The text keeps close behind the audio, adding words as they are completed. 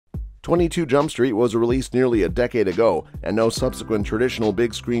22 Jump Street was released nearly a decade ago, and no subsequent traditional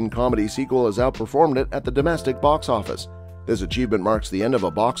big-screen comedy sequel has outperformed it at the domestic box office. This achievement marks the end of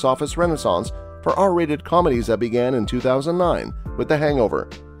a box office renaissance for R-rated comedies that began in 2009 with The Hangover.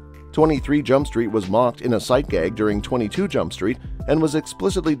 23 Jump Street was mocked in a sight gag during 22 Jump Street and was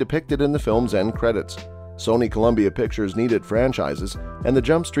explicitly depicted in the film's end credits. Sony Columbia Pictures needed franchises, and the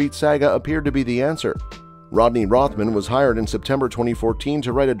Jump Street saga appeared to be the answer. Rodney Rothman was hired in September 2014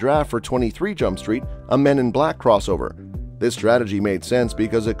 to write a draft for 23 Jump Street, a Men in Black crossover. This strategy made sense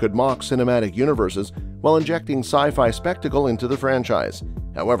because it could mock cinematic universes while injecting sci-fi spectacle into the franchise.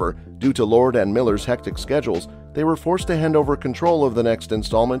 However, due to Lord and Miller's hectic schedules, they were forced to hand over control of the next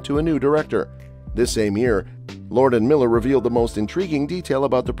installment to a new director. This same year, Lord and Miller revealed the most intriguing detail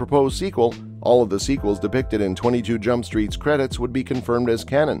about the proposed sequel. All of the sequels depicted in 22 Jump Street's credits would be confirmed as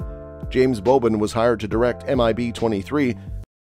canon. James Bobin was hired to direct MIB 23,